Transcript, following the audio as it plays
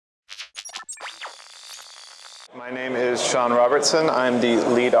My name is Sean Robertson. I'm the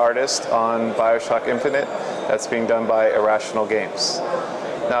lead artist on Bioshock Infinite. That's being done by Irrational Games.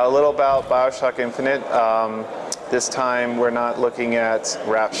 Now, a little about Bioshock Infinite. This time we're not looking at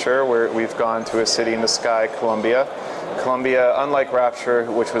Rapture. We've gone to a city in the sky, Columbia. Columbia, unlike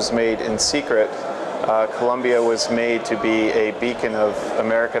Rapture, which was made in secret, Columbia was made to be a beacon of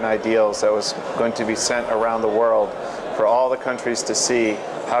American ideals that was going to be sent around the world for all the countries to see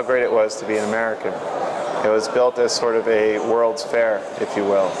how great it was to be an American. It was built as sort of a World's Fair, if you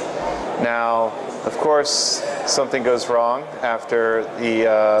will. Now, of course, something goes wrong after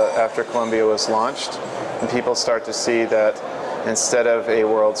Columbia was launched, and people start to see that instead of a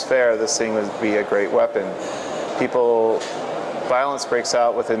World's Fair, this thing would be a great weapon. Violence breaks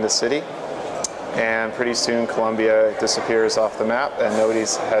out within the city, and pretty soon Columbia disappears off the map, and nobody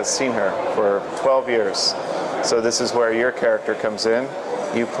has seen her for 12 years. So this is where your character comes in.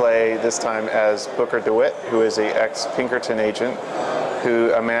 You play this time as Booker DeWitt, who is an ex-Pinkerton agent,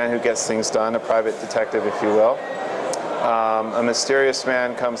 a man who gets things done, a private detective, if you will. A mysterious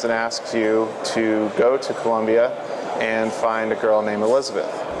man comes and asks you to go to Columbia and find a girl named Elizabeth.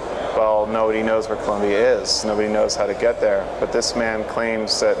 Well, nobody knows where Columbia is. Nobody knows how to get there. But this man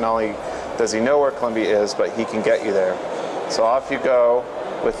claims that not only does he know where Columbia is, but he can get you there. So off you go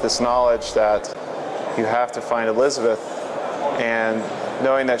with this knowledge that you have to find Elizabeth, and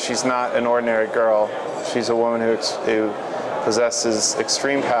knowing that she's not an ordinary girl. She's a woman who possesses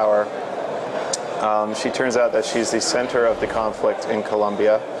extreme power. She turns out that she's the center of the conflict in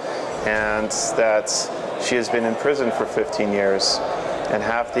Columbia, and that she has been in prison for 15 years. And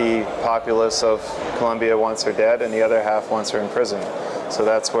half the populace of Columbia wants her dead, and the other half wants her in prison. So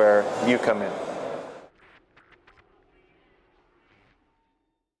that's where you come in.